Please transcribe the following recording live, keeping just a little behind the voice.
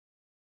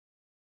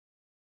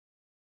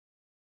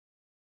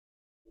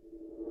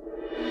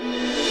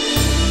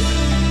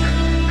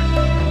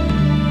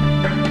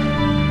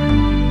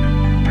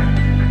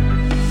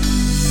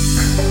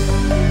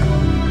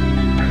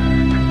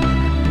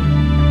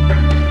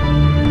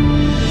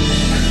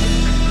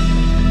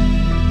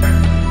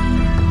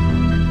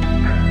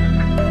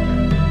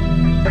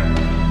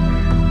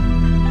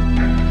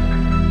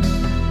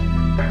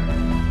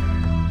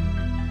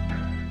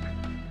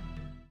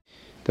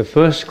The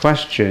first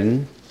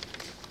question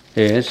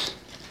is,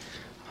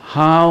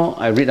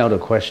 I read out a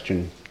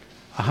question.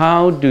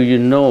 How do you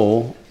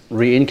know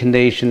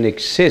reincarnation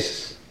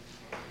exists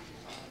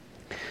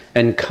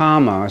and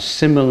karma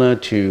similar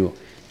to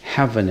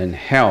heaven and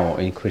hell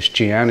in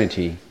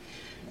Christianity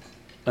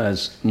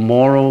as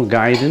moral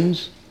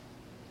guidance?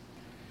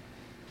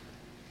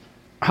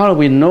 How do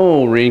we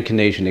know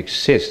reincarnation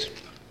exists?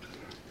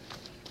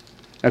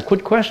 A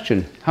good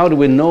question. How do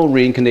we know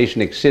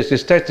reincarnation exists?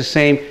 Is that the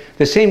same,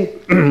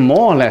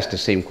 more or less the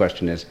same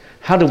question is,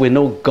 how do we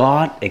know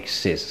God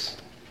exists?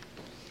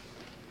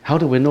 How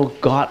do we know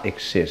God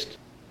exists?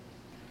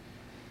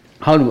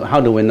 How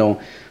do we know?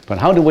 But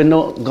how do we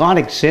know God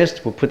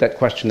exists? We'll put that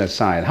question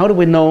aside. How do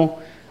we know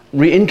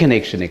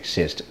reincarnation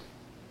exists?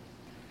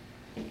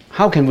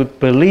 How can we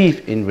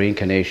believe in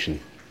reincarnation?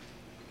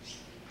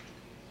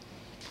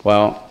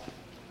 Well,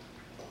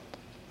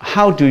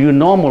 how do you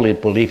normally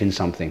believe in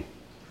something?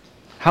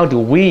 How do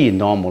we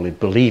normally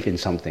believe in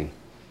something?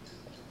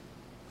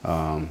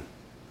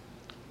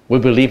 We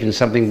believe in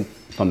something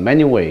from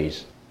many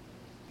ways.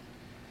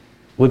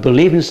 We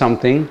believe in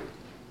something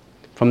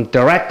from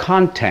direct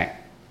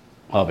contact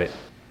of it.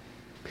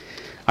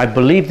 I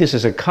believe this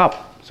is a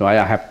cup, so I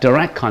have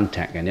direct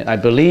contact in it. I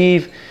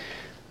believe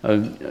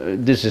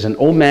this is an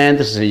old man,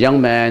 this is a young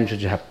man, so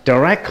you have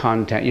direct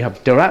contact, you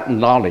have direct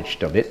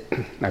knowledge of it.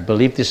 I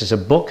believe this is a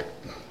book.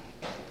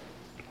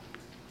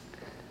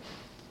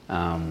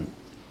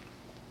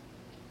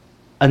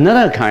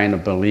 Another kind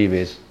of belief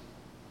is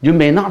you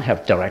may not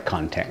have direct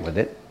contact with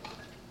it.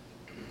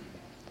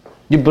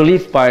 You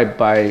believe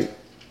by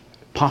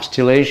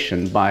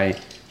postulation, by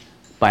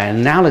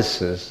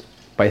analysis,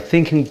 by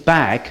thinking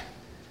back,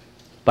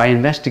 by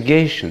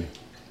investigation,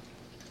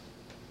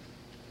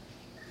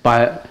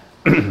 by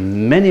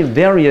many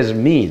various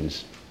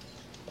means.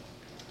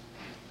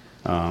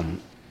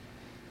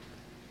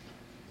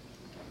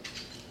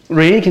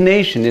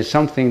 Reincarnation is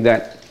something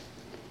that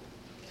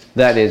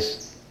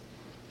is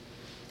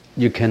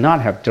you cannot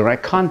have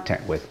direct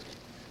contact with.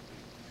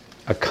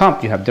 A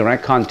cup you have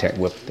direct contact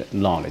with the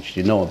knowledge,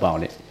 you know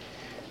about it.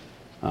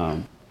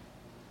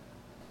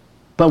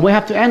 But we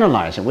have to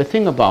analyze it, we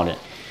think about it.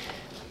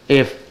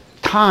 If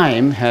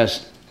time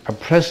has a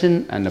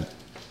present and a...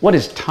 What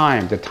is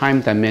time? The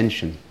time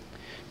dimension.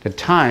 The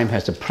time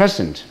has a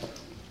present.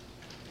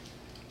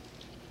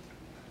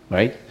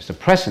 Right? It's the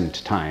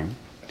present time.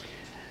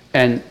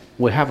 And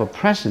we have a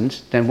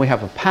present, then we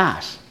have a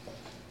past.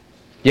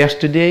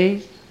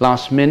 Yesterday,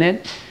 last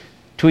minute,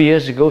 2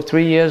 years ago,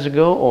 3 years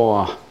ago,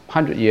 or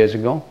 100 years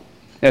ago,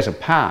 there's a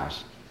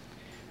past.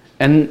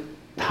 And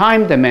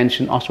time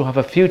dimension also have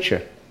a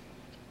future.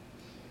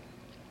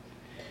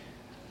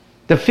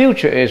 The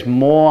future is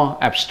more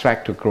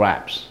abstract to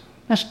grasp.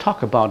 Let's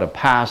talk about the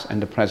past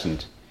and the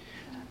present.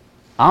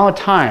 Our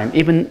time,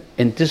 even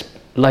in this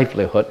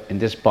livelihood, in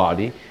this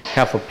body,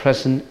 have a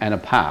present and a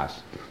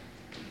past.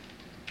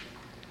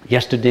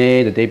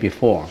 Yesterday, the day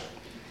before.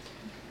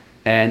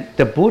 And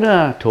the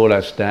Buddha told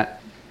us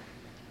that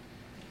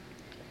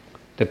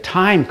the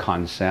time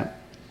concept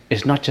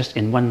is not just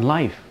in one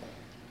life.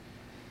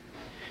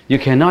 You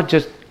cannot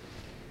just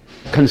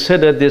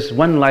consider this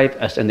one life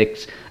as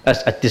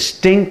a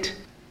distinct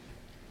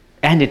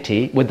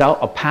entity without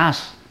a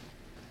past.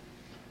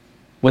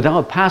 Without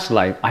a past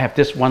life, I have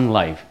this one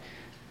life.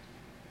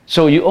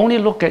 So you only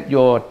look at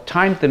your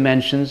time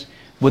dimensions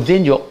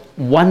within your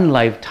one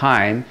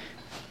lifetime.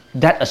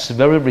 That is a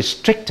very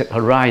restricted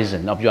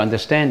horizon of your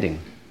understanding.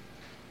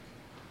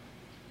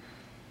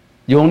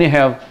 You only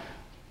have,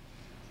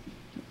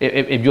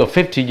 if you're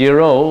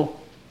 50-year-old,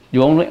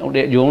 you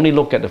only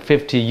look at the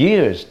 50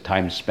 years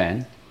time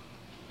span.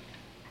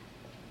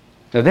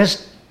 Now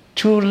that's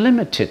too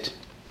limited.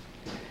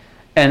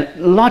 And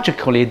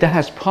logically, that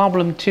has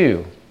problem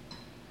too.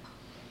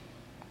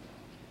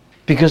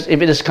 Because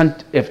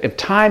if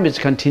time is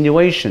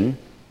continuation,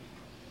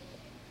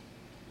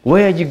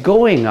 where are you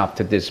going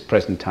after this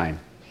present time?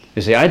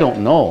 You say, I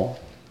don't know.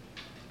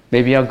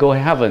 Maybe I'll go to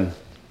heaven.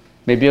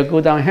 Maybe I'll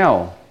go down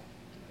hell.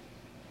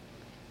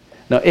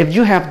 Now, if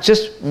you have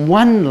just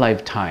one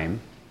lifetime,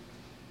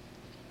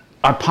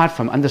 apart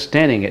from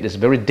understanding it, it's a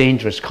very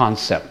dangerous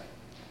concept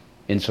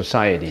in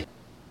society.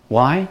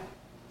 Why?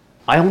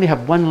 I only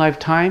have one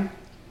lifetime.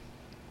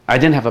 I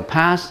didn't have a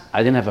past.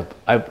 I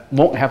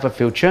won't have a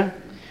future.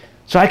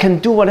 So I can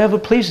do whatever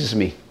pleases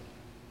me.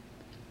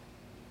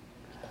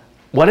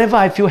 Whatever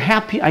I feel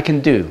happy, I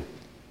can do.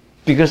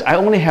 Because I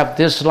only have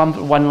this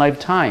one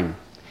lifetime.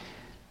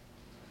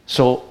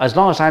 So as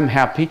long as I'm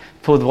happy,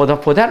 for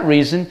that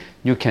reason,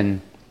 you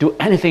can do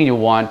anything you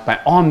want, by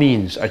all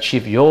means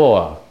achieve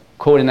your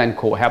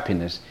quote-unquote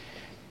happiness.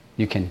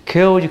 You can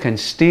kill, you can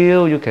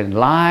steal, you can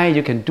lie,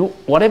 you can do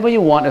whatever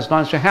you want as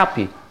long as you're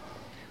happy.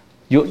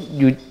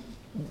 You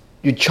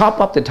chop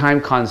up the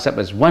time concept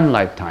as one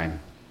lifetime.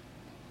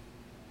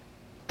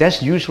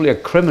 That's usually a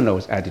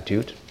criminal's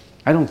attitude.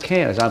 I don't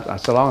care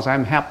as long as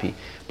I'm happy.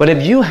 But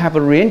if you have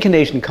a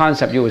reincarnation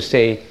concept, you will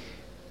say,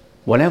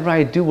 whatever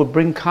I do will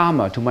bring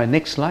karma to my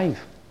next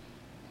life.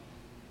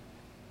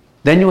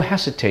 Then you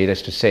hesitate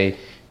as to say,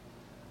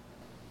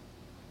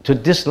 to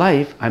this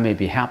life I may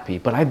be happy,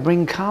 but I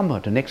bring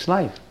karma to next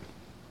life.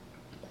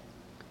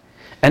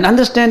 And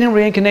understanding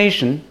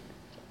reincarnation,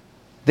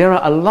 there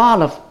are a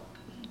lot of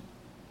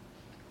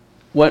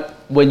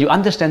when you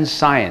understand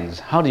science,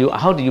 how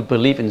do you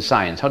believe in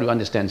science? How do you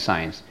understand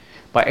science?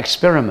 By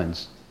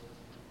experiments.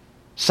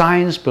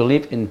 Science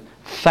believes in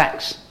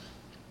facts.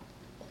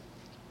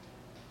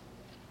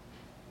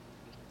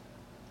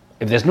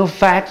 If there's no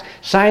facts,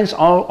 science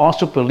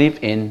also believes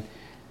in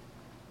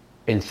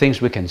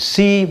things we can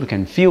see, we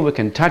can feel, we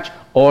can touch,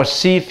 or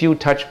see, feel,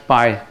 touch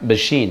by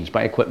machines,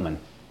 by equipment.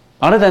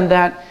 Other than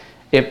that,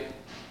 if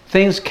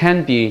things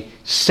can be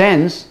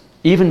sensed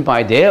even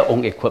by their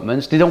own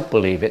equipments, they don't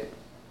believe it.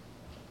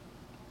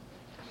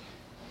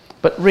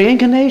 But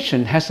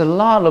reincarnation has a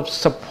lot of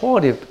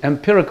supportive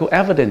empirical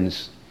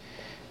evidence.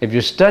 If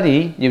you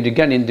study, if you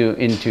get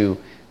into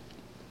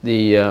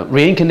the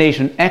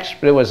reincarnation,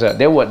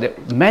 there were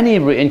many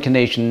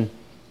reincarnation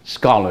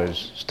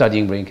scholars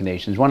studying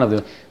reincarnations. One of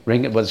the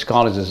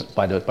scholars is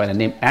by the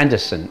name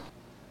Anderson.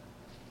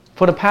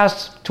 For the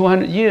past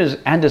 200 years,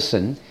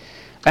 Anderson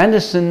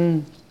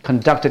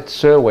conducted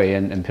survey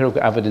and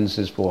empirical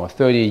evidences for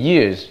 30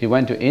 years. He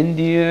went to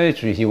India,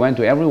 he went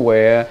to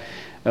everywhere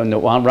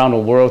around the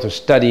world to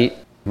study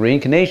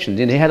reincarnation.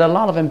 And he had a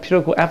lot of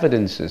empirical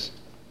evidences.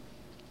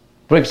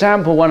 For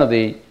example, one of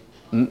the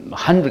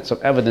hundreds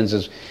of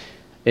evidences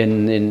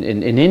in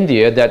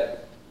India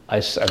that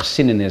I've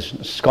seen in his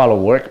scholar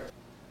work,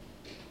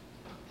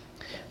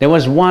 there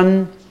was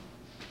one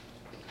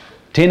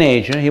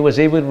teenager, he was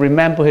able to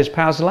remember his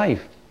past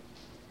life.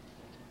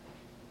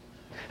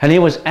 And he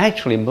was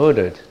actually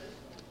murdered.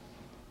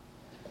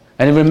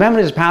 And he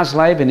remembered his past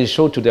life and he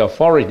showed to the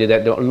authority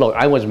that, look,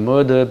 I was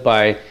murdered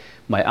by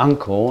my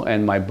uncle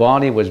and my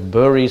body was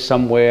buried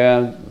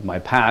somewhere, my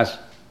past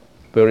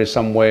buried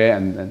somewhere,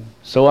 and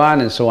so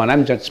on and so on.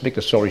 I'm just make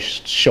the story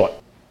short.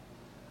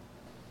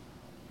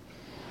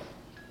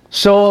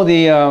 So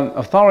the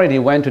authority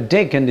went to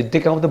dig and they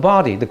dig out the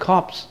body, the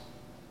corpse.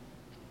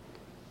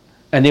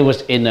 And it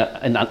was in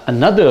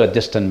another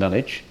distant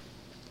village.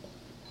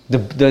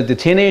 The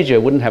teenager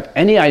wouldn't have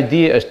any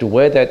idea as to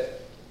where that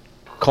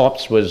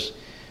corpse was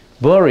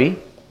buried.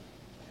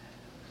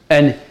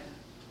 And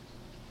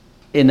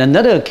in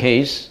another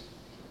case,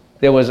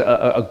 there was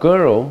a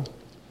girl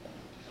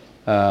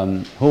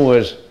who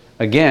was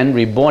again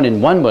reborn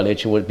in one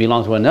village. She would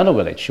belong to another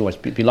village. She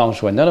belongs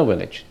to another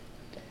village,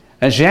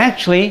 and she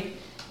actually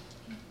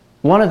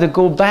wanted to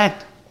go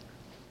back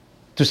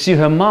to see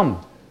her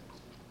mom.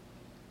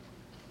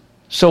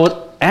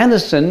 So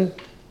Anderson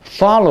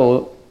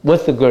followed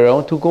with the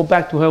girl to go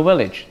back to her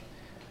village.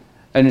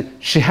 And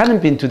she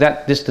hadn't been to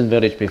that distant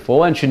village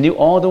before, and she knew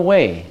all the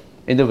way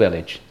in the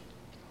village.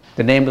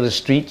 The name of the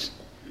streets.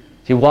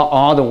 He walked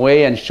all the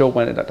way, and she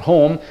went at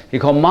home. He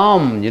called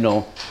mom,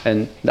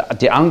 and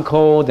the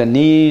uncle, the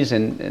niece,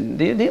 and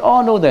they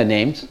all know their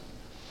names.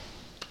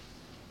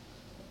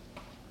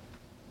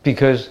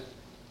 Because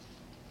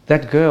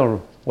that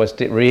girl was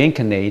the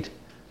reincarnate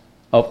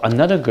of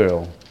another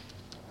girl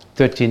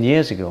 13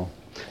 years ago.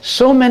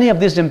 So many of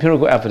these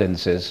empirical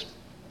evidences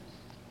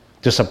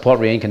to support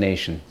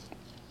reincarnation.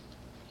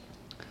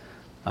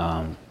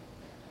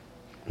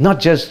 Not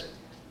just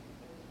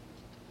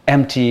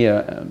empty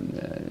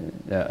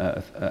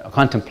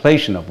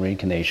contemplation of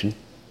reincarnation,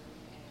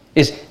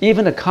 is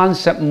even a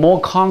concept more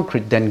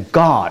concrete than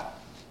God.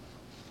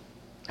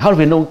 How do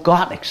we know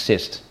God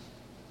exists?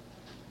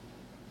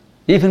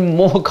 Even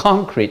more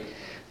concrete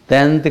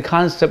than the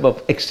concept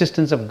of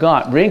existence of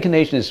God.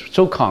 Reincarnation is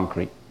so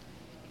concrete.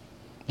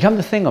 You come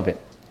to think of it,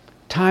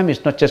 time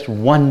is not just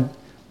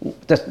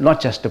that's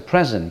not just the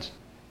present.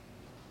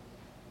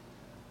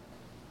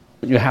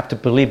 You have to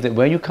believe that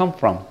where you come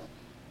from.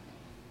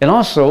 And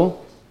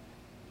also,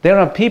 there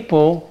are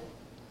people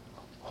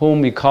whom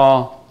we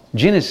call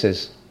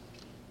geniuses.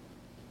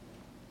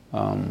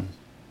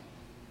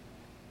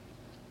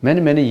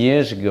 Many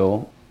years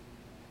ago,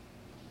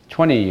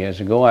 20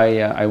 years ago,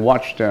 I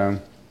watched a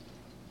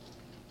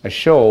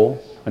show,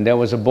 and there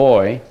was a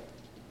boy,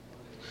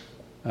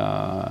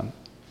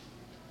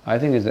 I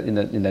think it's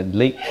in the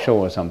late show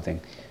or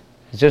something,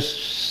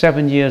 just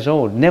 7 years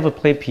old, never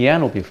played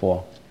piano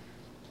before.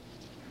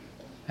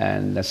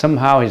 And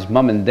somehow his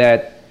mom and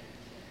dad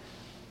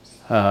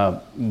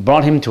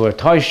brought him to a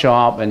toy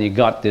shop, and he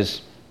got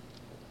this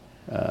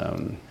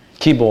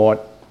keyboard,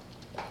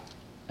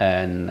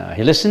 and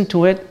he listened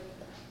to it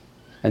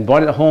and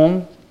brought it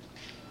home.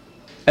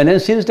 And then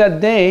since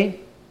that day,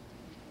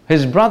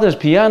 his brother's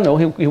piano,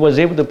 he was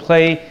able to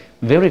play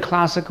very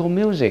classical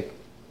music.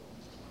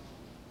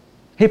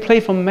 He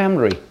played from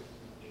memory.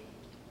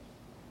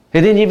 He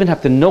didn't even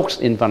have the notes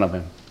in front of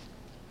him.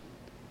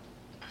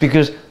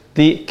 Because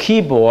the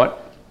keyboard,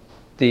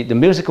 the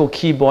musical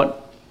keyboard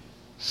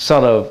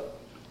sort of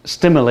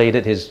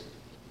stimulated his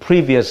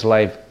previous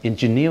life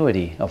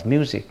ingenuity of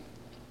music.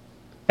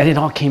 And it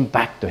all came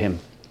back to him.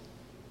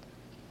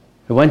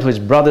 He went to his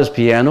brother's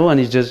piano and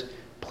he just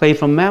played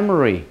from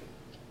memory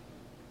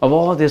of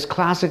all these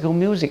classical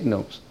music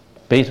notes.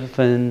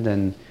 Beethoven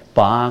and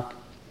Bach,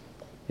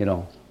 you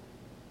know.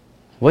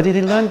 Where did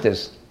he learn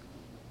this?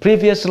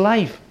 Previous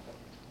life.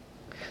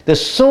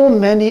 There's so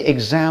many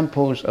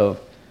examples of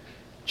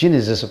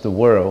geniuses of the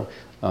world,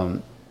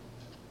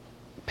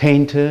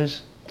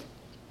 painters,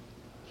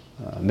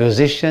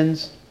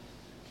 musicians,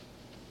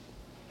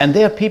 and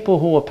there are people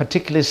who are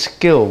particularly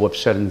skilled with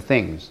certain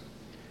things.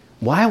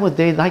 Why would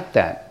they like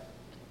that?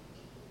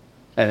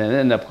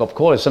 And of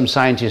course, some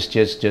scientists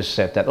just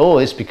said that, oh,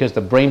 it's because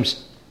the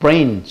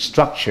brain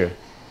structure,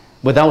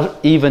 without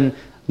even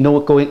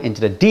going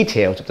into the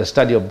details of the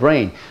study of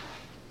brain.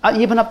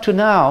 Even up to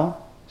now,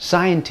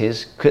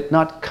 scientists could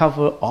not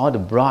cover all the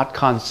broad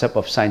concept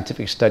of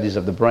scientific studies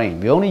of the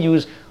brain. We only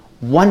use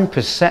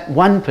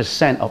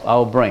 1% of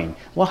our brain.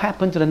 What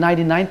happened to the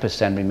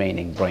 99%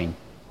 remaining brain?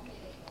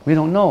 We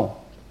don't know.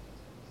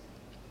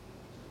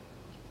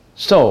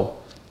 So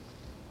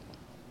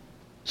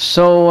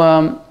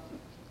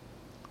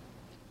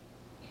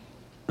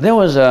there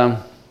was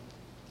a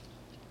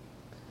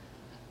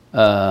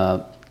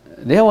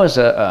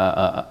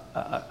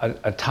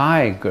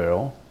Thai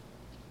girl,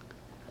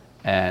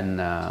 and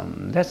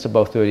that's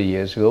about 30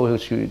 years ago.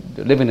 She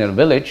living in a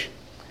village,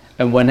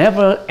 and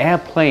whenever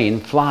airplane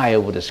fly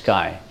over the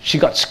sky, she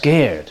got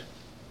scared,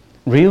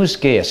 real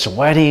scared,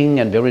 sweating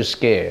and very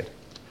scared.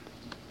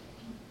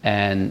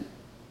 And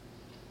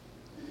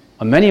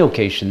on many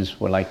occasions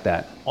were like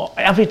that.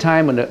 Every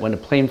time when the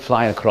plane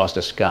fly across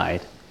the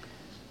sky,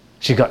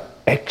 she got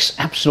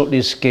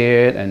absolutely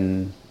scared,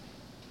 and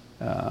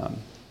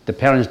the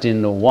parents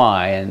didn't know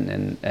why,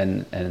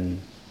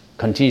 and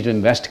continued to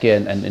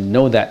investigate and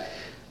know that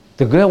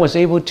the girl was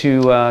able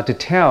to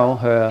tell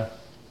her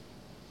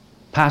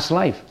past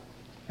life.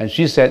 And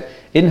she said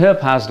in her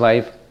past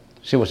life,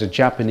 she was a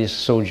Japanese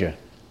soldier.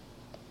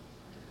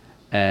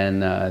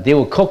 And they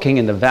were cooking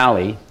in the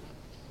valley.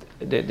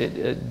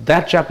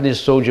 That Japanese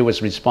soldier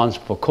was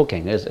responsible for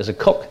cooking, as a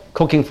cook,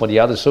 cooking for the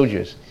other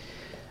soldiers.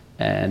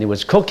 And he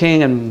was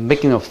cooking and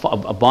making a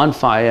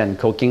bonfire and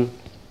cooking.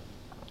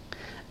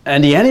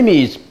 And the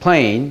enemy's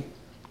plane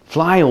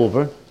fly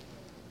over,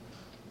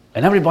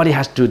 and everybody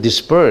has to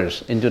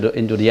disperse into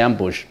the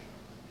ambush.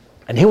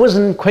 And he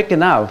wasn't quick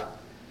enough.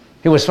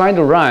 He was trying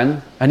to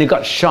run, and he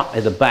got shot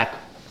at the back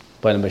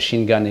by the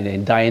machine gun, and he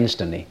died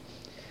instantly.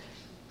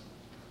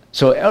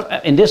 So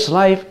in this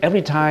life,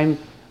 every time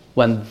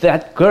when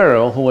that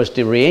girl, who was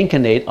the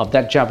reincarnate of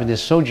that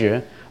Japanese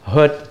soldier,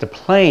 heard the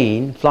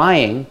plane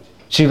flying,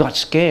 she got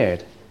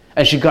scared.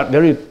 And she got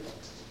very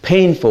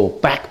painful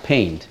back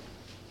pain,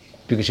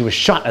 because she was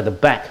shot at the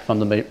back from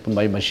the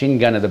machine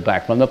gun at the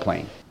back from the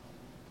plane.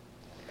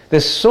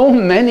 There's so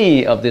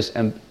many of these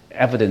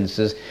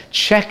evidences.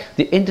 Check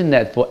the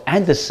internet for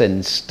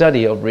Anderson's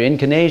study of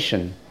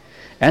reincarnation.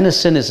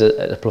 Anderson is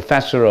a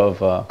professor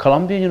of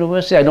Columbia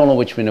University. I don't know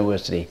which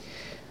university.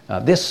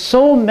 There's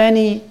so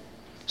many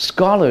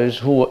scholars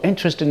who are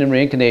interested in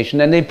reincarnation,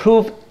 and they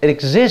prove it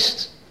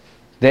exists.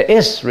 There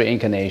is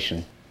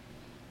reincarnation.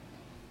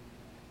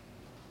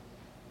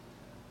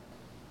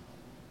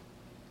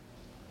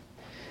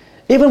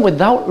 Even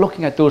without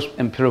looking at those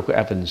empirical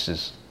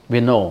evidences, we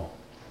know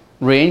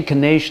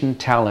reincarnation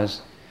tells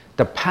us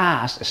the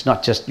past is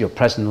not just your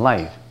present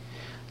life.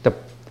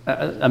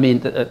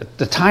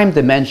 The time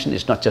dimension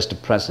is not just the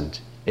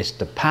present. It's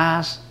the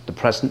past, the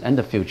present, and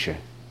the future.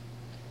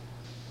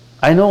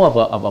 I know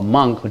of a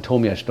monk who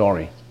told me a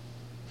story.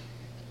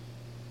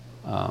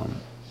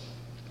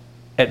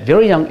 At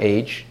very young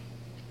age,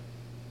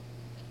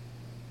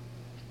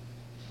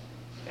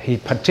 he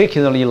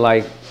particularly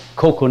liked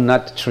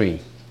coconut tree.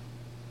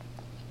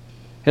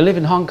 He lived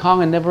in Hong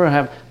Kong and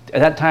at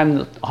that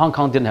time, Hong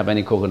Kong didn't have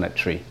any coconut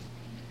tree.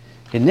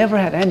 He never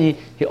had any.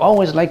 He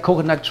always liked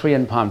coconut tree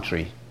and palm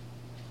tree.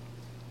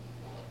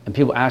 And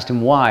people asked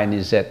him why, and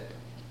he said,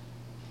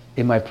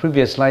 in my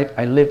previous life,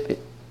 I lived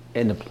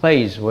in a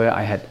place where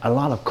I had a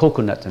lot of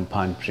coconuts and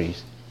palm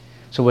trees.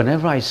 So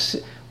whenever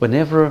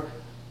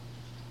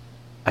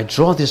I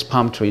draw these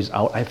palm trees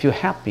out, I feel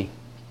happy.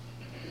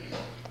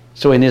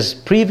 So in his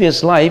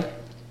previous life,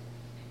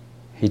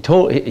 he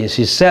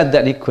said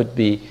that he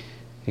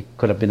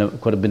could have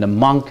been a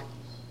monk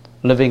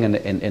living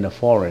in a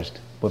forest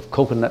with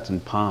coconuts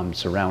and palms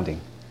surrounding.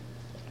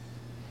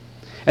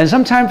 And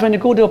sometimes when you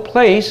go to a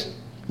place,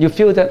 you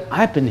feel that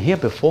I've been here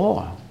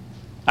before.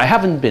 I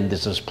haven't been to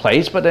this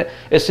place, but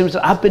it seems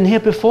that I've been here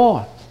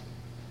before.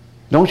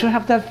 Don't you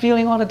have that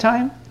feeling all the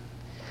time?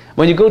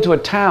 When you go to a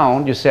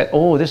town, you said,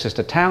 oh, this is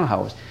the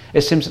townhouse.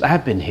 It seems that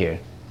I've been here.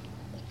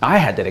 I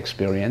had that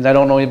experience. I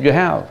don't know if you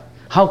have.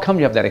 How come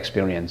you have that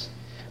experience?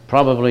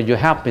 Probably you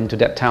have been to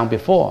that town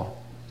before.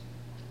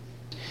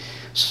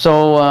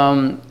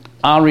 So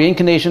Are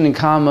reincarnation and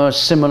karma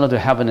similar to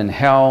heaven and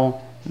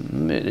hell?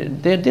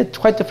 They're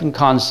quite different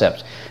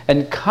concepts.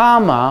 And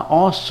karma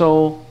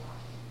also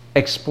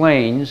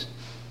explains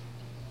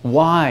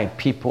why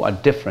people are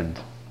different.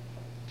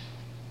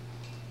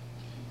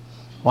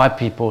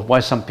 Why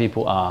some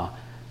people are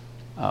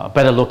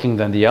better looking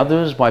than the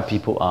others, why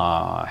people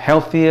are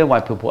healthier, why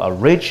people are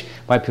rich,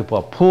 why people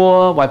are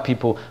poor,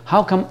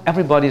 how come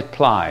everybody's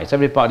plies,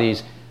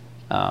 everybody's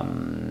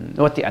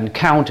what they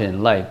encounter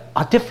in life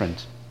are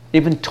different.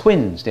 Even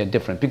twins, they're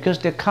different because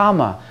their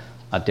karma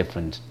are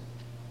different.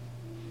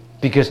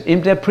 Because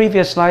in their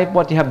previous life,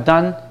 what they have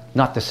done,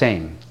 not the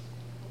same.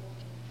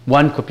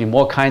 One could be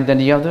more kind than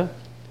the other.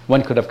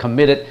 One could have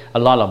committed a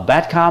lot of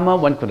bad karma.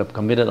 One could have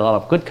committed a lot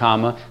of good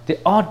karma. They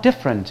are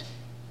different.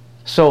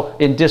 So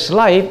in this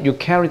life, you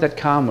carry that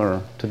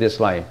karma to this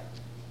life.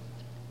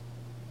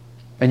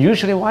 And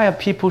usually, why are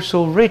people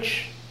so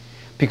rich?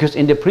 Because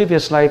in their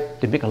previous life,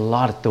 they make a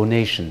lot of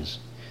donations.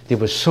 They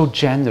were so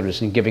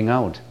generous in giving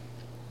out.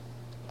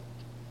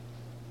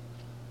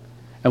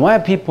 And why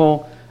are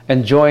people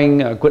enjoying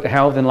good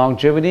health and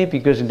longevity?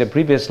 Because in their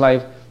previous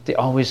life, they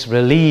always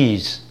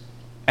release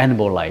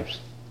animal lives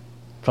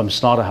from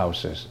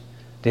slaughterhouses.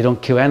 They don't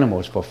kill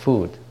animals for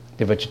food.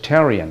 They're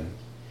vegetarian.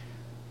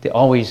 They're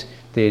always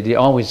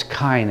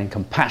kind and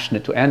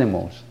compassionate to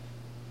animals.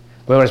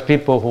 Whereas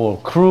people who are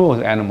cruel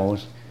with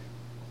animals,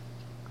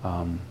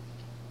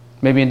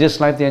 maybe in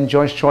this life they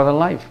enjoy shorter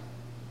life.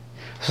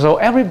 So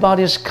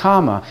everybody's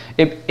karma,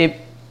 if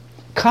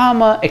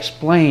karma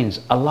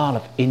explains a lot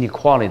of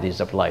inequalities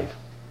of life.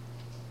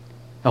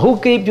 Now, who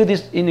gave you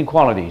these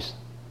inequalities?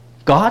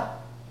 God?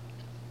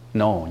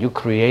 No, you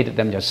created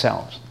them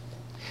yourselves.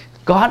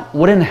 God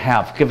wouldn't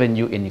have given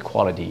you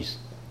inequalities.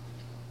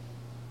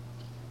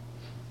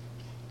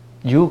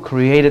 You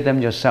created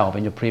them yourself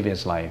in your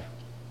previous life.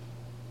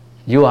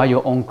 You are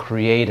your own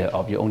creator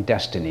of your own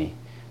destiny.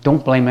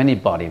 Don't blame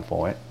anybody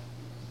for it.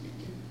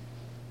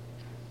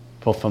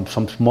 From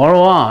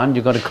tomorrow on,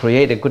 you're going to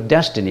create a good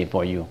destiny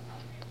for you.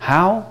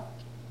 How?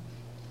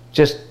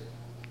 Just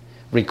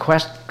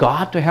request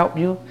God to help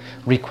you.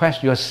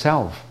 Request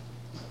yourself.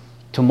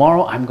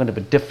 Tomorrow I'm going to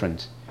be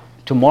different.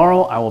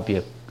 Tomorrow I will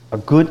be a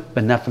good,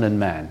 benevolent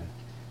man.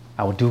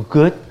 I will do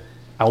good.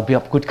 I will be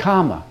of good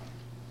karma.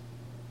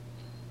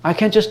 I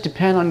can't just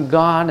depend on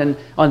God, and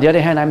on the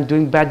other hand I'm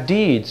doing bad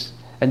deeds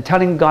and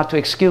telling God to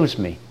excuse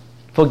me,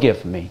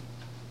 forgive me.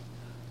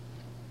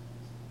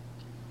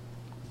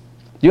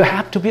 You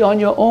have to be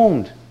on your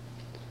own.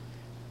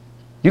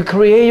 You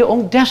create your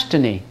own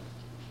destiny.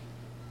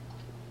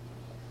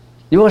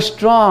 You are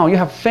strong, you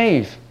have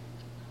faith.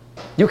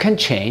 You can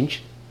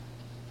change.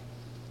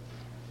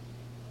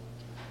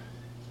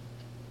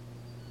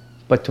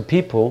 But to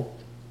people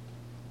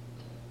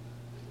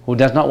who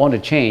does not want to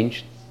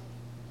change,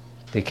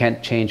 they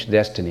can't change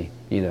destiny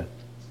either.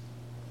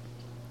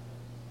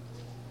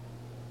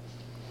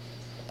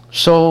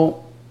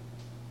 So,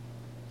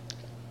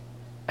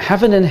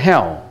 heaven and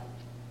hell.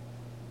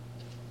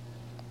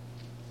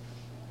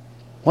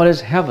 What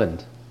is heaven?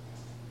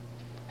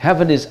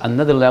 Heaven is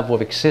another level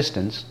of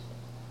existence.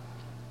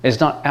 It's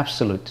not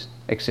absolute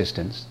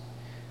existence.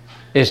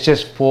 It's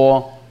just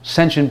for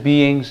sentient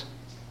beings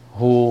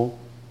who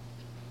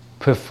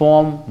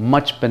perform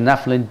much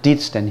benevolent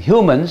deeds than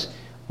humans.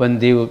 When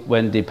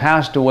they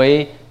passed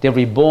away, they're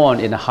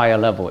reborn in a higher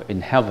level in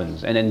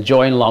heavens and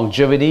enjoying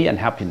longevity and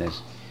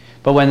happiness.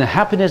 But when the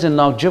happiness and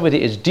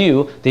longevity is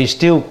due, they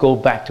still go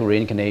back to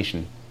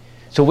reincarnation.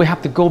 So we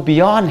have to go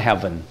beyond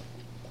heaven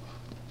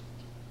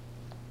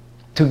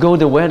to go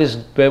to where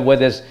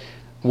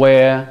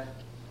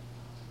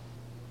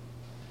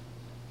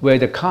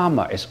the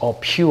karma is all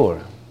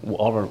pure,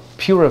 or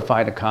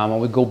purify the karma.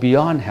 We go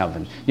beyond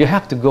heaven. You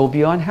have to go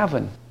beyond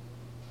heaven.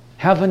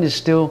 Heaven is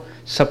still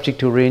subject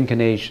to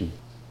reincarnation.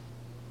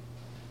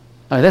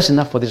 That's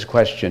enough for this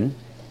question,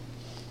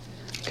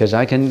 because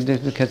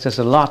there's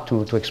a lot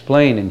to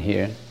explain in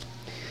here.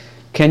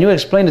 Can you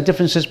explain the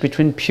differences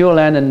between Pure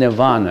Land and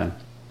Nirvana?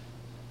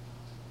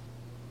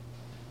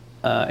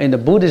 In the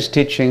Buddhist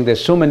teaching,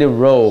 there's so many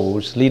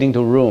roads leading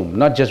to Rome,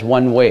 not just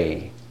one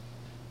way.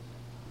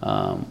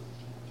 In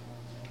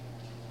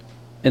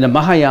the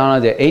Mahayana,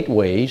 there are 8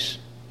 ways.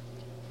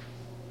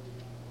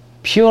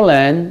 Pure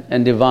Land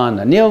and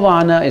Nirvana.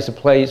 Nirvana is a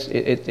place,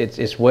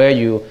 it's where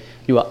you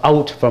are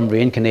out from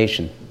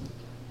reincarnation.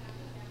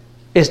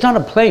 It's not a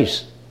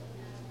place.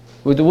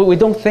 We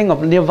don't think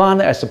of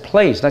Nirvana as a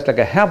place, that's like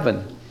a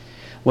heaven.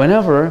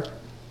 If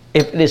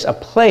it is a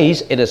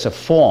place, it is a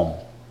form.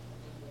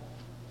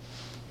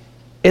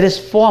 It is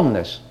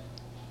formless.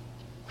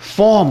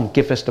 Form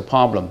gives us the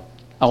problem.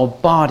 Our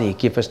body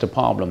gives us the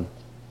problem.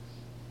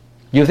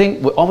 You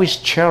think we always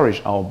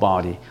cherish our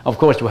body. Of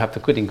course, we have to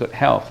good in good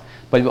health,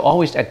 but we're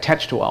always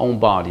attached to our own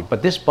body.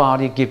 But this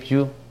body gives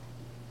you,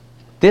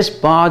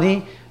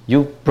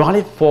 you brought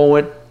it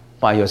forward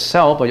by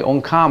yourself, by your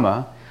own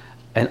karma,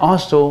 and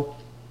also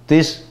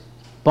this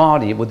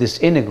body will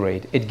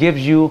disintegrate. It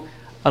gives you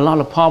a lot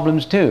of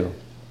problems too.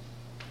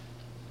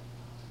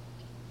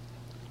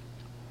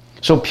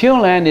 So Pure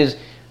Land is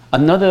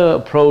Another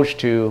approach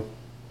to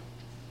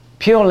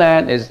Pure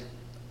Land is,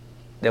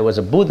 there was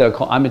a Buddha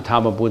called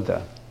Amitabha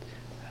Buddha.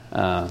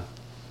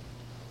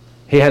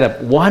 He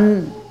had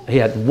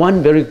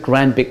one very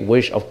grand big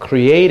wish of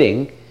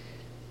creating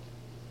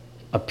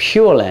a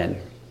Pure Land.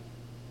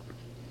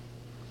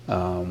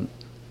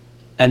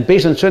 And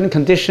based on certain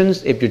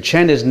conditions, if you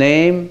chant his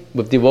name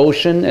with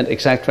devotion and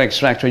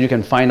etc., you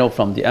can find out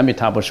from the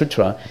Amitabha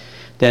Sutra,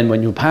 then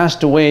when you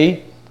passed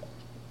away,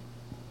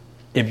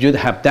 if you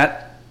have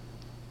that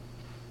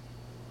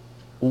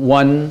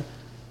one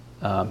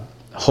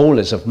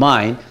wholeness of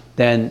mind,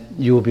 then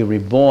you will be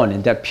reborn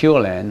in that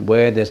Pure Land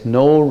where there's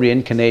no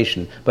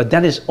reincarnation. But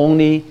that is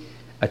only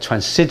a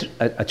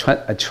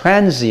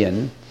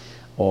transient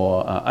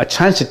or a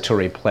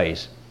transitory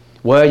place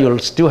where you'll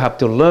still have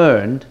to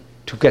learn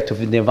to get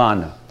to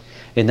Nirvana.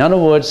 In other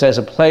words, there's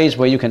a place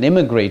where you can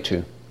immigrate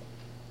to,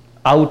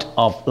 out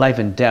of life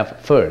and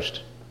death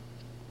first.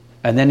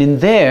 And then in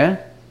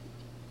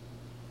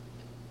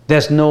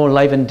there's no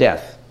life and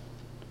death.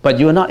 But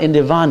you're not in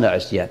Nirvana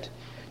as yet.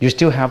 You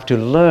still have to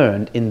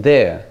learn in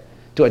there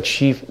to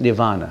achieve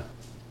Nirvana.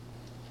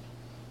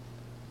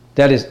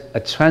 That is a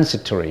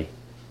transitory.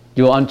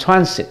 You're on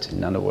transit,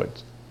 in other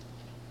words.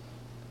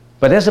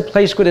 But there's a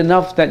place good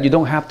enough that you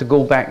don't have to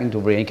go back into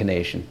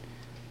reincarnation.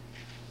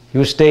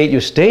 You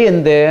stay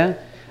in there,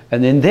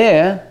 and in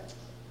there,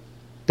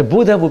 the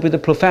Buddha will be the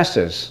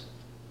professors.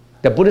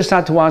 The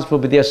Bodhisattvas will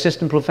be the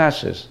assistant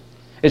professors.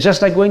 It's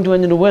just like going to a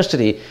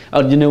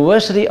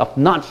university of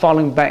not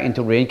falling back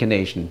into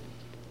reincarnation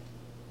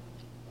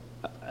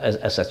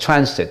as a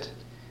transit.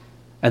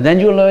 And then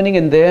you're learning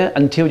in there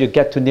until you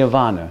get to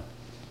Nirvana.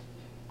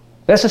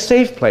 That's a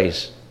safe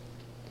place.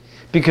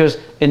 Because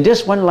in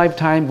this one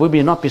lifetime, we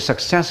may not be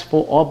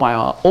successful all by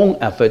our own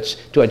efforts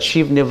to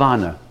achieve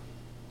Nirvana.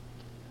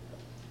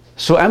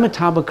 So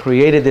Amitabha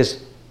created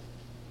this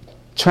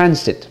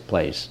transit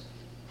place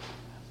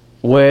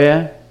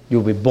where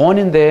you'll be born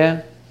in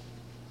there,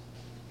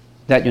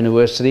 that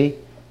university,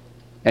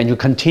 and you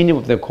continue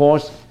with the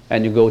course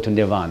and you go to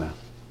Nirvana.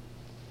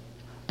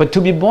 But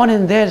to be born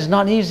in there is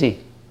not easy.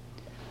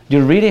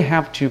 You really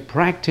have to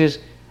practice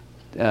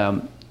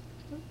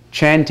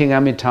chanting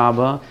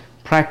Amitabha,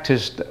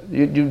 practice,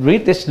 you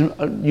read this,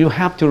 you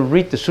have to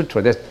read the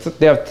sutra.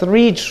 There are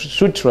 3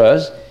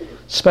 sutras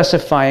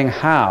specifying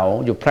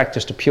how you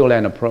practice the Pure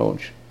Land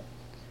approach.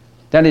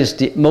 That is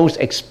the most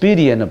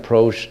expedient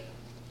approach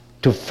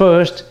to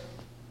first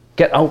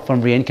get out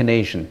from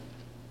reincarnation.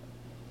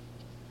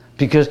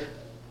 Because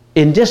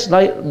in this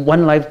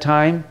one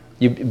lifetime,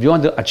 if you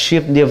want to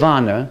achieve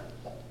Nirvana,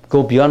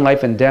 go beyond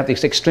life and death,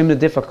 it's extremely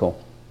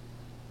difficult.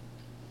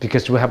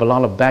 Because we have a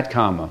lot of bad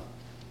karma.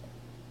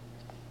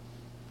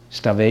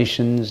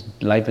 Starvations,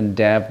 life and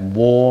death,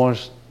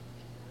 wars,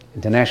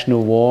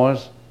 international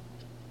wars,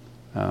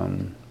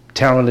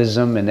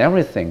 terrorism and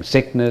everything,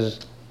 sickness.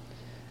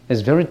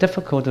 It's very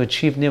difficult to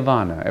achieve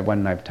Nirvana at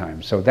one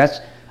lifetime. So that's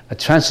a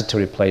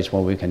transitory place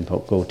where we can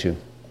go to.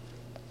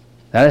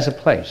 That is a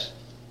place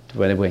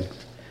where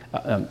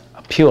a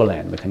Pure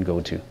Land we can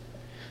go to.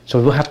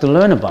 So we'll have to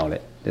learn about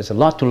it. There's a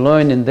lot to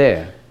learn in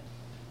there.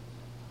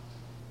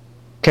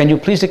 Can you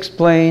please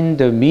explain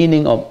the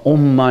meaning of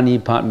Om Mani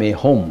Padme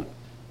Hum?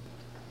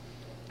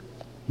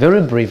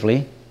 Very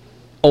briefly,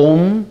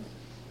 Om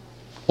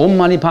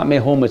Mani Padme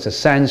Hum is a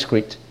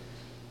Sanskrit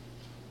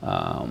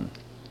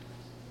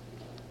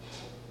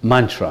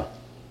mantra.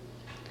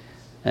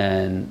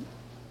 And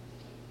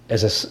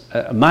as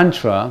a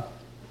mantra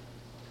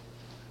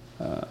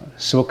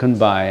spoken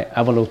by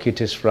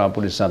Avalokitesvara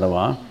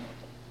Bodhisattva,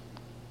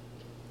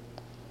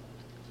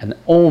 and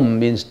Om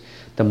means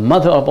the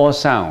mother of all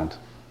sound,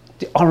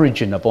 the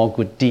origin of all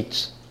good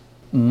deeds.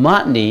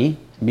 Mani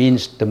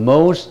means the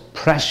most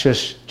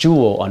precious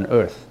jewel on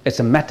earth. It's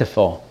a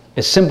metaphor.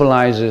 It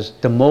symbolizes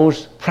the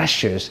most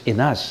precious in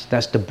us.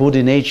 That's the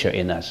Bodhi nature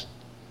in us.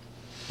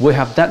 We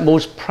have that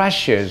most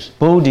precious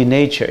Bodhi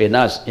nature in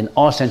us, in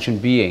all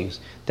sentient beings,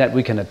 that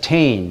we can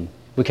attain.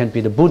 We can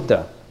be the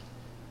Buddha.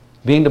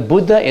 Being the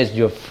Buddha is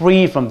you're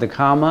free from the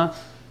karma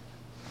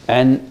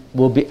and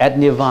will be at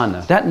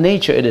Nirvana. That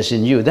nature it is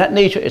in you. That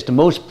nature is the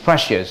most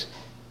precious.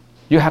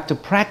 You have to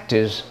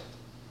practice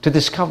to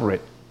discover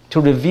it,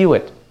 to review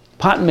it.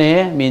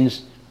 Padme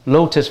means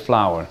lotus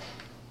flower.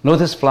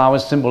 Lotus flower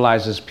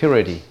symbolizes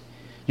purity.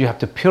 You have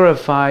to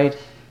purify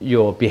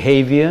your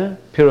behavior,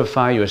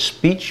 purify your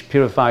speech,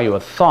 purify your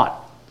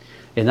thought.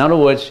 In other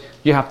words,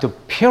 you have to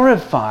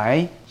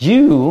purify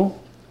you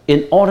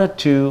in order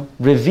to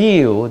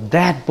reveal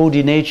that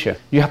Bodhi nature.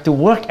 You have to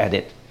work at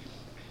it.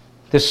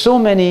 There's so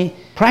many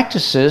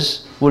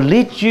practices will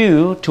lead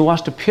you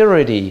towards the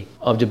purity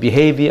of the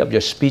behavior, of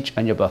your speech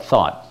and your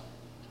thought.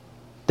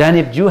 Then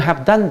if you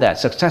have done that,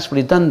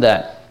 successfully done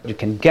that, you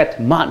can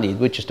get Mani,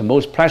 which is the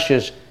most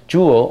precious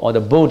jewel, or the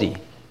Bodhi.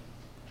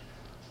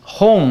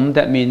 Home,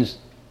 that means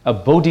a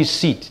Bodhi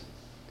seed.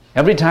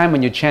 Every time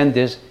when you chant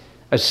this,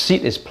 a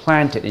seed is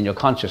planted in your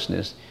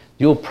consciousness.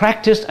 You will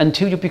practice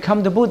until you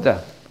become the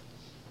Buddha.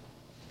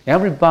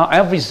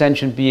 Every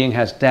sentient being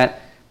has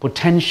that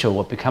potential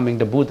of becoming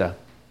the Buddha.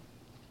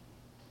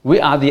 We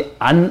are the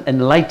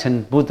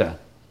unenlightened Buddha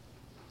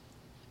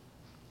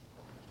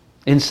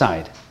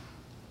inside.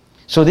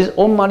 So this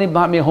Om Mani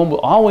Padme Hum will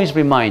always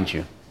remind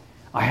you,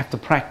 I have to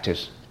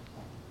practice.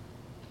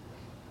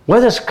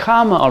 Where does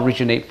karma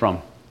originate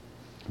from?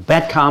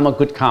 Bad karma,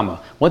 good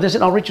karma. Where does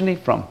it originate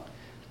from?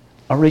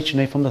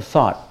 Originate from the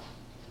thought.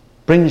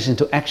 Brings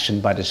into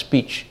action by the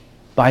speech,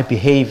 by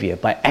behavior,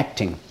 by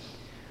acting.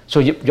 So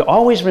you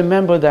always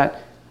remember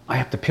that I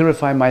have to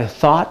purify my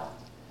thought,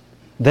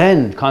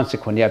 then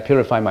consequently I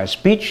purify my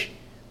speech,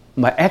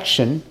 my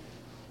action,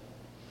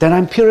 then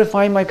I'm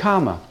purifying my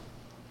karma.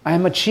 I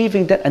am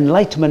achieving that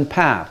enlightenment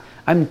path.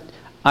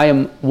 I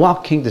am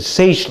walking the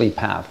sagely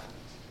path.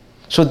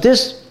 So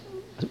this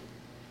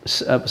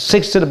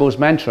 6 syllables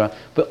mantra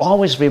will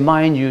always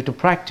remind you to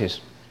practice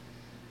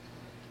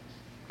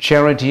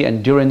charity,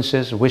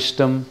 endurances,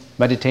 wisdom,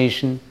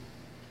 meditation,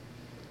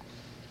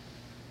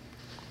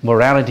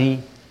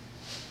 morality.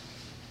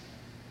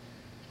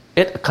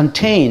 It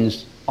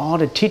contains all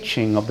the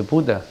teaching of the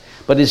Buddha,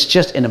 but it's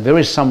just in a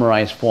very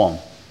summarized form.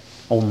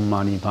 Om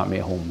Mani Padme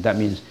Hum. That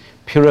means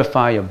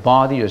purify your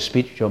body, your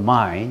speech, your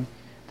mind,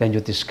 then you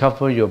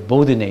discover your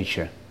Bodhi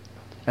nature.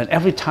 And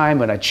every time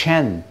when I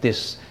chant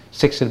this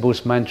 6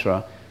 syllables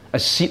mantra, a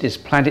seed is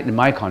planted in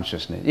my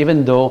consciousness.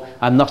 Even though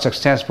I'm not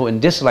successful in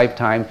this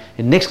lifetime,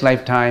 in next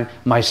lifetime,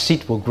 my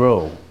seed will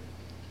grow.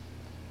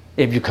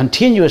 If you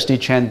continuously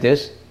chant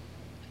this,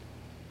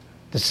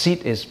 the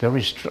seed is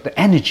very strong, the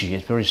energy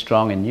is very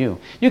strong in you.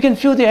 You can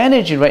feel the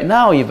energy right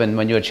now even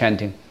when you're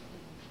chanting.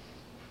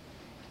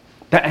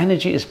 That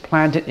energy is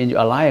planted in your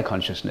alaya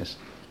consciousness.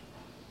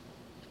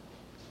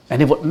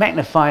 And it would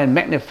magnify and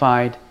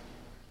magnified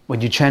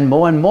when you chant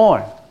more and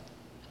more.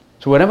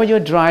 So whenever you're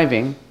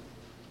driving,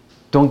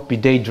 don't be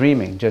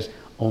daydreaming. Just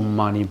Om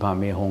Mani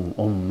Padme Hum,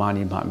 Om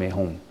Mani Padme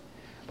Hum.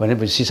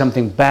 Whenever you see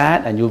something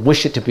bad and you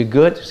wish it to be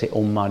good, say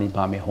Om Mani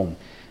Padme Hum.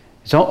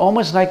 It's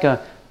almost like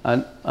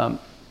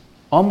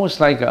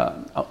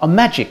a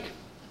magic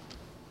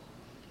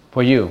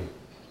for you.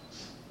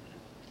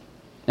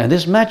 And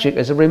this magic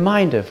is a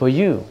reminder for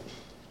you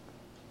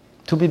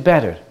to be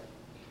better.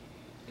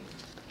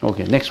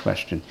 Okay, next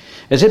question.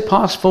 Is it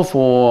possible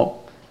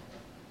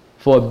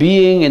for a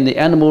being in the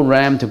animal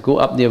realm to go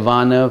up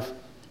nirvana,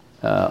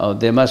 or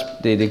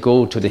they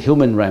go to the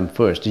human realm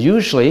first?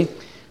 Usually,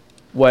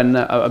 when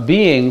a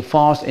being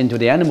falls into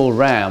the animal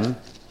realm,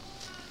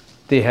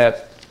 they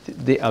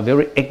are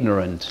very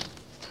ignorant.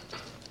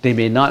 They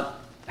may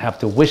not have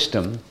the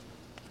wisdom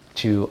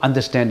to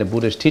understand the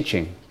Buddha's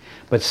teaching.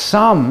 But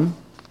some,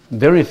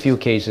 very few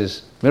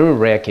cases, very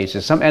rare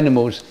cases, some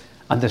animals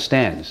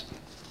understand.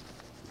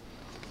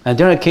 And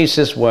there are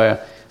cases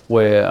where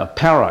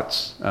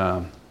parrots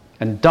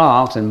and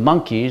dogs and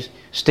monkeys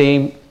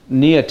stay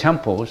near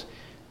temples.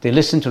 They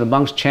listen to the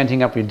monks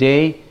chanting every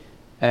day,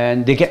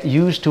 and they get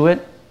used to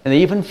it, and they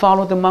even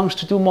follow the monks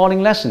to do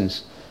morning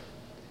lessons.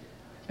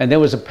 And there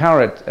was a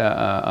parrot,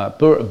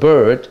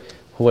 bird,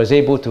 who was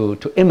able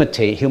to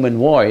imitate human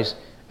voice,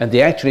 and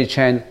they actually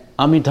chant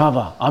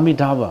Amitabha,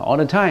 Amitabha all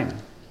the time.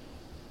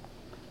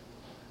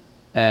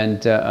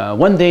 And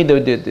one day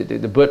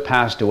the bird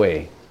passed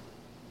away.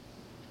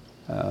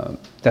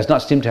 Does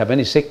not seem to have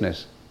any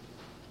sickness.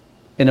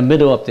 In the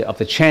middle of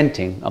the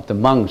chanting of the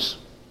monks'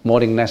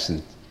 morning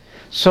lesson.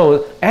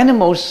 So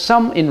animals,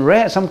 some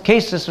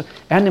cases,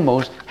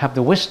 animals have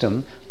the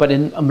wisdom, but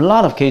in a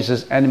lot of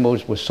cases,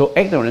 animals were so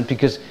ignorant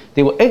because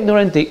they were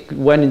ignorant. They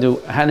went into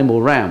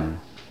animal realm.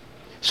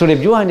 So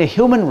if you are in the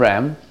human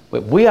realm,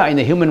 we are in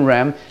the human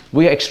realm,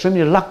 we are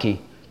extremely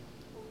lucky.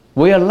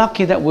 We are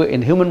lucky that we're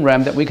in human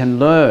realm, that we can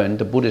learn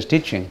the Buddha's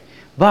teaching.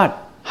 But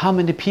how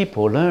many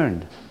people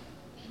learned?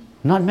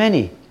 Not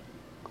many.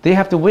 They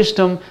have the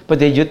wisdom, but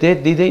they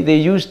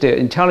use their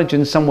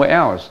intelligence somewhere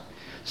else.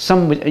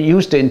 Some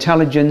use the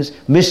intelligence,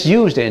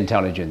 misuse the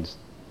intelligence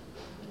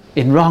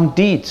in wrong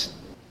deeds.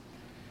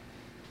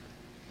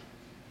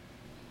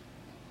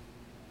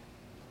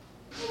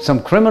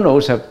 Some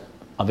criminals are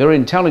very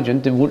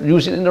intelligent, they would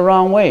use it in the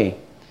wrong way.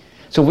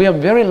 So we are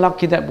very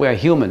lucky that we are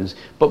humans,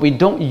 but we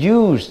don't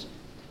use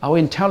our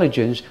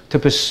intelligence to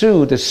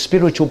pursue the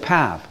spiritual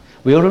path.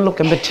 We only look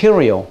at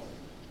material.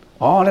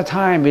 All the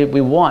time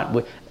we want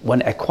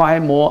to acquire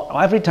more.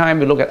 Every time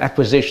we look at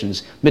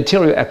acquisitions,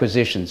 material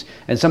acquisitions,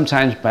 and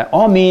sometimes by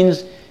all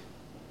means,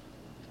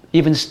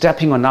 even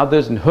stepping on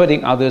others and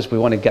hurting others, we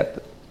want to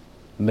get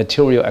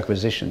material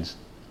acquisitions.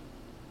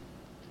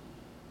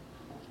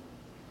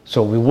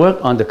 So we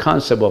work on the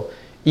concept of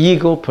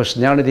ego,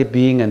 personality,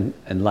 being,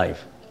 and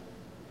life.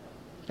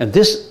 And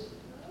this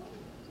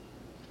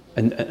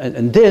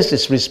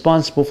is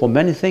responsible for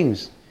many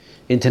things.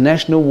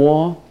 International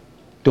war,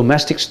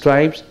 domestic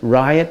stripes,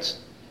 riots,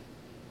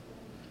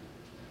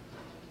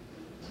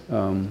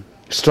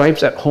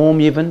 stripes at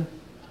home even,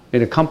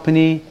 in a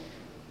company,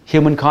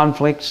 human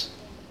conflicts.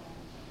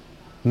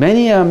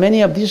 Many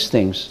of these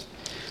things.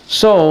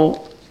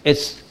 So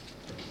it's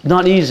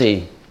not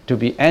easy to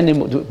be in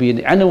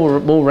the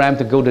animal realm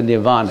to go to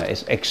nirvana.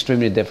 It's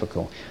extremely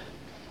difficult.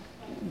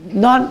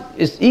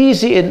 it's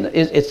easy,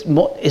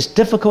 it's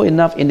difficult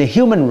enough in the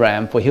human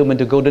realm for human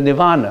to go to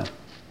nirvana.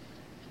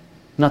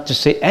 Not to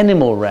say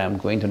animal realm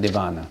going to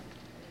nirvana.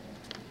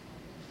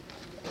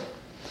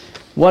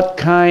 What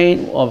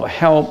kind of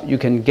help you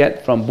can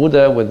get from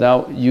Buddha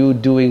without you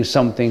doing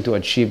something to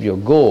achieve your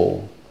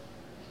goal?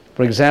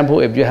 For example,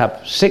 if you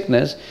have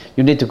sickness,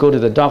 you need to go to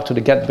the doctor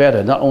to get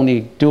better, not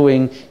only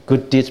doing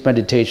good deeds,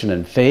 meditation,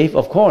 and faith,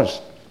 of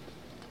course.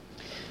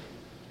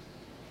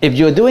 If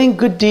you're doing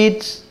good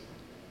deeds,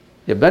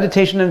 your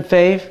meditation and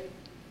faith,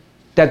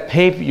 that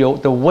pave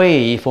the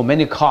way for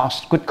many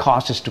good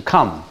causes to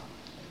come.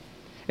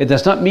 It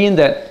does not mean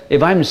that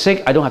if I'm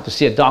sick, I don't have to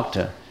see a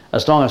doctor.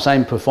 As long as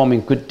I'm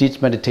performing good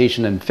deeds,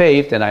 meditation, and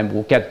faith, then I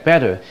will get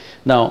better.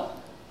 Now,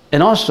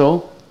 and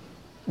also,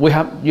 you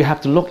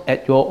have to look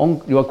at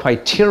your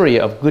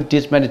criteria of good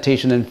deeds,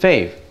 meditation, and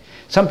faith.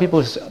 Some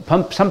people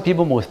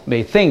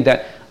may think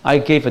that I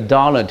gave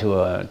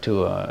 $1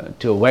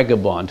 to a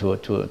vagabond,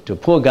 to a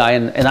poor guy,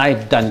 and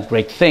I've done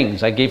great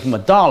things. I gave him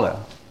 $1.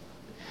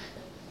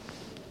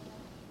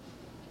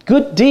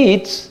 Good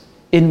deeds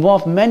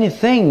involve many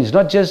things,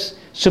 not just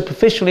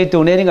superficially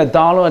donating $1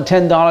 or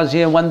 $10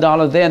 here,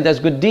 $1 there, and that's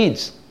good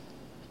deeds.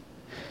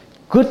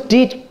 Good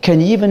deed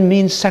can even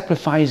mean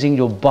sacrificing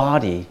your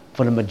body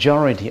for the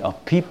majority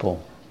of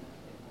people,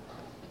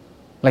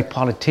 like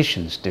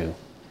politicians do.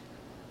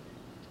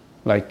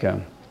 Like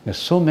there's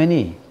so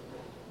many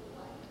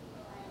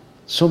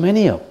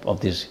of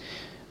these.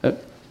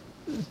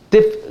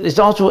 It's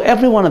also,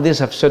 every one of these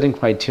have certain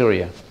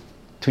criteria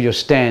to your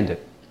standard.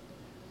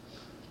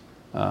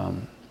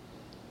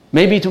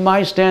 Maybe to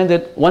my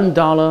standard,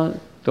 $1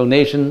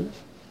 donation,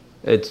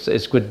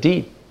 it's good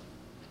deed.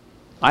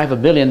 I have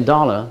 $1 billion,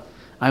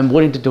 I'm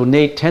willing to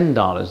donate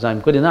 $10,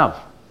 I'm good enough.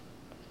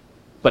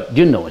 But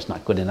you know it's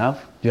not good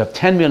enough. You have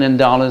 $10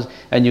 million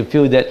and you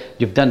feel that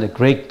you've done a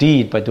great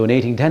deed by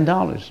donating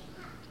 $10.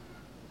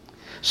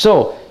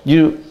 So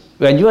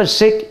when you are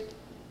sick,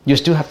 you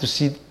still have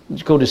to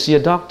go to see a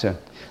doctor.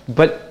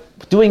 But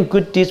doing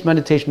good deeds,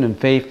 meditation, and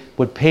faith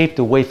would pave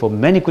the way for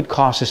many good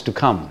causes to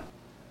come.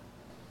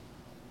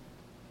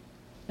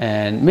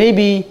 And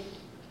maybe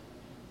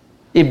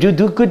if you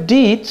do good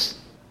deeds,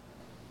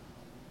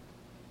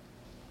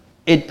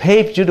 it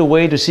paves you the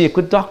way to see a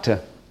good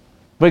doctor.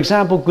 For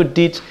example, good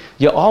deeds,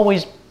 you're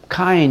always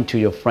kind to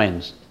your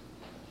friends.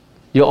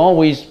 You're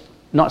always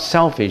not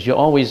selfish. You're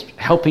always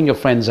helping your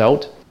friends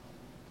out.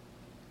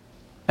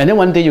 And then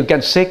one day you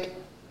get sick,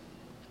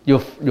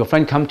 your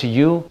friend come to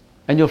you,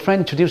 and your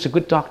friend introduced a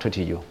good doctor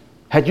to you.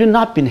 Had you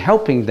not been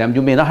helping them,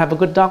 you may not have a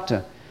good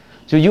doctor.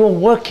 So you are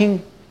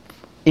working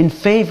in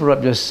favor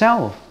of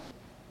yourself.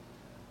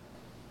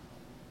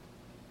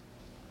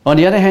 On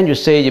the other hand, you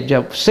say if you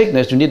have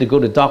sickness, you need to go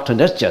to the doctor.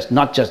 That's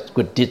not just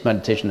good deeds,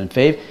 meditation, and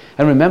faith.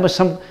 And remember,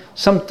 some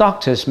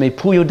doctors may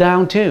pull you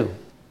down too.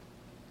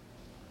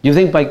 You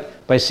think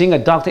by seeing a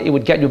doctor it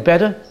would get you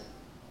better?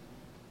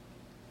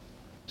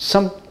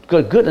 Some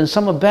are good and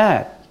some are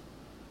bad.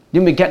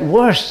 You may get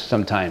worse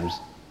sometimes.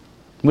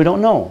 We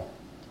don't know.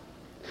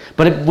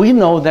 But if we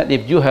know that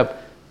if you have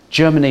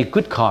germinate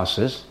good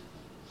causes,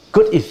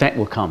 good effect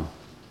will come.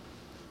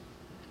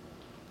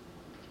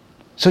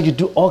 So you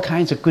do all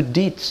kinds of good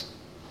deeds.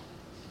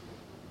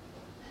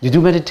 You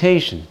do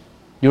meditation.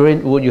 You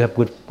have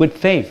good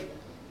faith.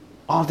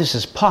 All this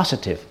is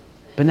positive,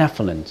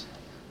 benevolent.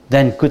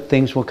 Then good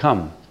things will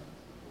come.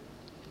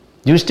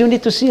 You still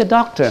need to see a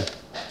doctor.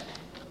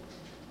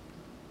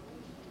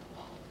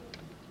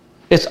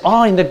 It's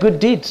all in the good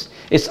deeds.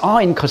 It's all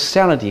in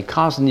causality,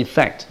 cause and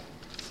effect.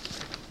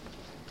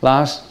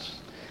 Last,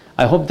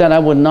 I hope that I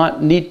will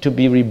not need to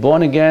be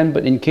reborn again,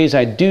 but in case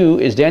I do,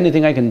 is there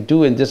anything I can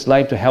do in this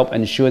life to help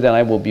ensure that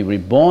I will be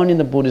reborn in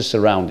the Buddhist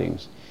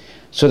surroundings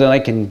so that I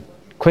can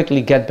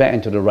quickly get back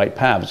into the right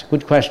paths?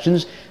 Good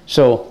questions.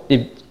 So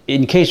if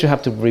in case you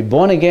have to be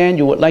reborn again,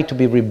 you would like to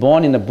be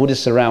reborn in the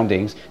Buddhist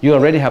surroundings, you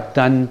already have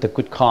done the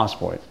good cause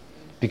for it.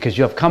 Because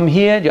you have come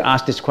here, you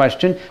ask this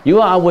question,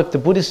 you are with the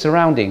Buddhist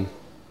surrounding.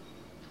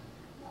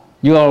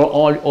 You're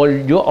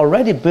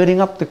already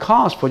building up the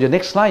cause for your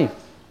next life.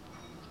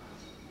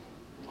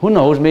 Who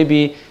knows,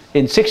 maybe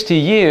in 60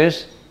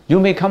 years, you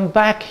may come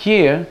back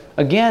here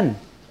again.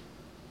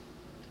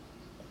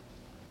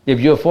 If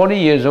you're 40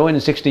 years old and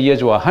in 60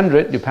 years or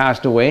 100, you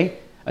passed away,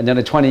 and then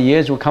in 20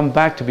 years you'll come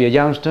back to be a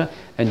youngster,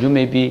 and you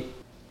may be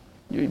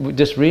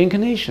this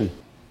reincarnation.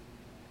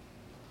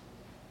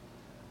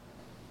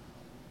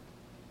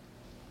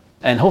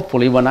 And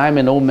hopefully when I'm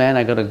an old man,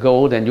 I gotta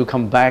go, then you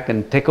come back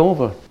and take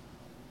over.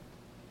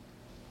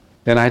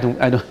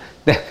 Then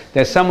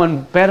there's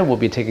someone better will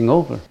be taking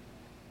over.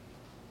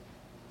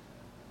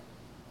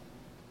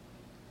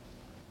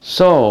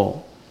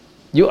 So,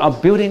 you are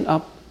building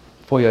up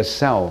for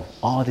yourself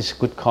all these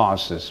good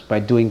causes by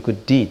doing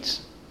good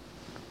deeds.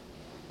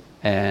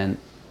 And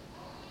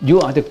you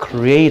are the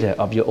creator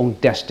of your own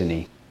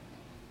destiny.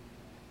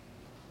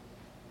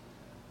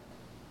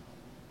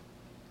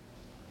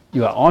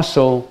 You are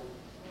also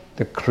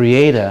the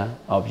creator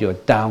of your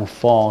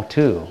downfall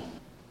too.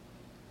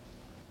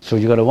 So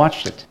you got to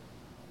watch it.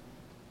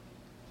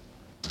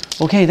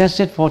 Okay, that's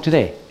it for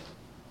today.